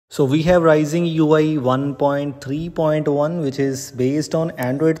So we have risingUI 1.3.1, which is based on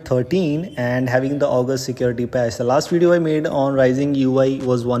Android 13 and having the August security patch. The last video I made on risingUI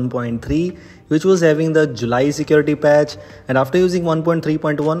was 1.3, which was having the July security patch. And after using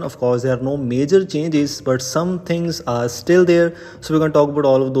 1.3.1, of course, there are no major changes, but some things are still there. So we're going to talk about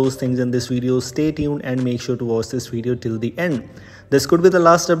all of those things in this video. Stay tuned and make sure to watch this video till the end. This could be the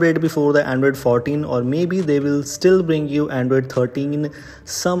last update before the Android 14, or maybe they will still bring you Android 13,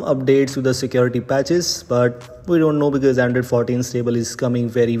 some updates to the security patches, but we don't know because Android 14 stable is coming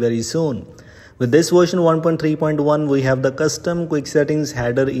very soon. With this version 1.3.1, we have the custom quick settings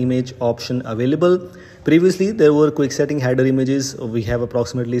header image option available. Previously, there were quick setting header images. We have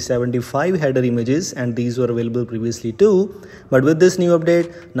approximately 75 header images and these were available previously too. But with this new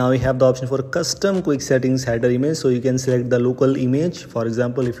update, now we have the option for custom quick settings header image. So you can select the local image. For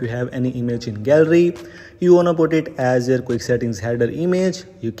example, if you have any image in gallery, you want to put it as your quick settings header image,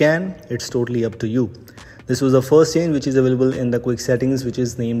 you can. It's totally up to you. This was the first change which is available in the quick settings, which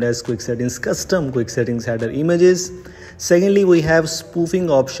is named as quick settings custom quick settings header images. Secondly, we have spoofing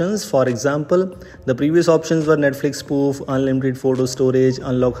options. For example, the previous options were Netflix spoof, unlimited photo storage,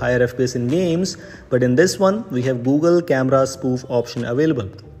 unlock higher FPS in games. But in this one, we have Google camera spoof option available.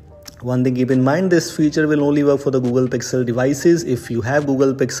 One thing keep in mind, this feature will only work for the Google Pixel devices. If you have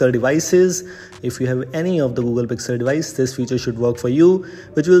Google Pixel devices, if you have any of the Google Pixel device, this feature should work for you,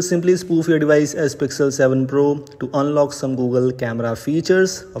 which will simply spoof your device as Pixel 7 Pro to unlock some Google camera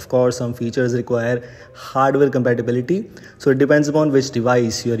features. Of course, some features require hardware compatibility, so it depends upon which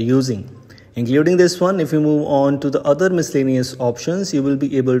device you are using. Including this one, if you move on to the other miscellaneous options, you will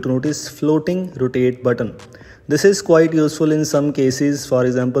be able to notice floating rotate button. This is quite useful in some cases. For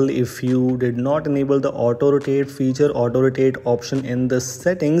example, if you did not enable the auto rotate feature, auto rotate option in the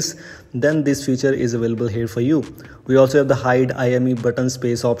settings, then this feature is available here for you. We also have the hide IME button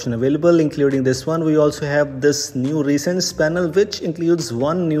space option available. Including this one, we also have this new recents panel, which includes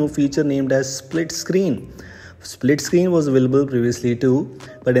one new feature named as split screen. Split screen was available previously too,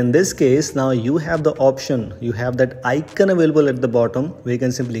 but in this case now you have the option, you have that icon available at the bottom where you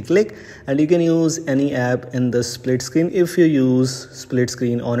can simply click and you can use any app in the split screen if you use split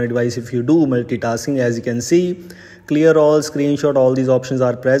screen on a device. If you do multitasking, as you can see, clear all, screenshot, all these options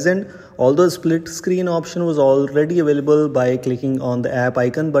are present. Although split screen option was already available by clicking on the app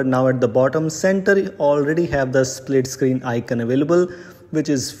icon, but now at the bottom center you already have the split screen icon available, which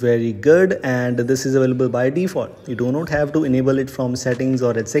is very good, and this is available by default. You do not have to enable it from settings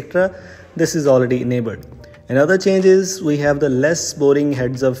or etc. This is already enabled. Another change is we have the less boring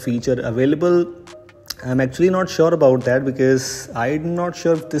heads up feature available. I'm actually not sure about that because I'm not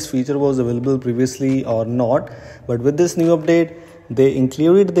sure if this feature was available previously or not, but with this new update they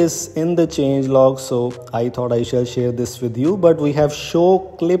included this in the change log, so I thought I shall share this with you. But we have show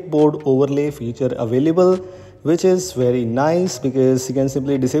clipboard overlay feature available, which is very nice because you can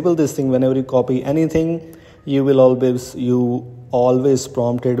simply disable this thing whenever you copy anything. You will always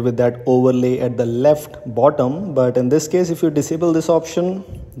prompted with that overlay at the left bottom, but in this case if you disable this option,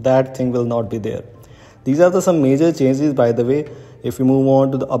 that thing will not be there. These are some major changes, by the way. If you move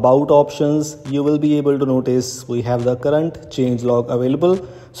on to the about options, you will be able to notice we have the current change log available.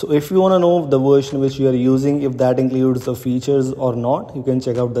 So if you want to know the version which you are using, if that includes the features or not, you can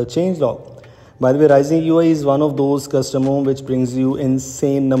check out the change log. By the way, risingUI is one of those custom home which brings you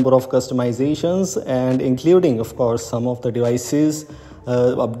insane number of customizations, and including of course some of the devices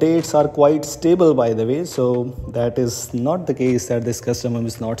updates are quite stable, by the way. So that is not the case that this custom home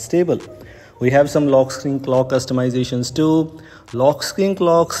is not stable. We have some lock screen clock customizations too. Lock screen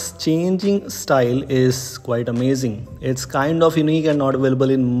clock's changing style is quite amazing. It's kind of unique and not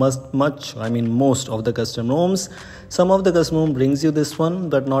available in most of the custom homes. Some of the custom home brings you this one,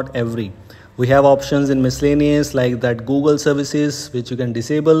 but not every. We have options in miscellaneous like that Google services, which you can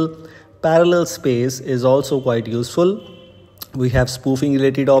disable. Parallel space is also quite useful. We have spoofing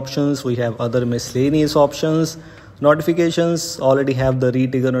related options. We have other miscellaneous options. Notifications already have the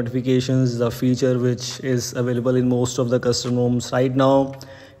retrigger notifications, the feature which is available in most of the custom homes right now.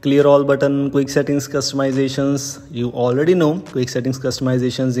 Clear all button, quick settings customizations. You already know quick settings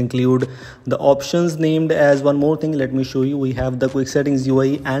customizations include the options named as one more thing. Let me show you. We have the quick settings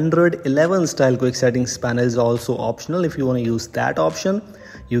UI Android 11 style quick settings panel is also optional. If you want to use that option,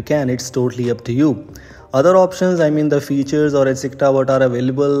 you can. It's totally up to you. Other options, the features or etc. what are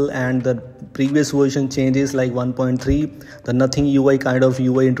available, and the previous version changes like 1.3, the nothing UI kind of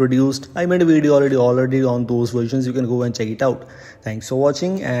UI introduced. I made a video already on those versions. You can go and check it out. Thanks for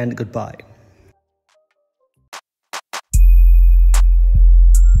watching and goodbye.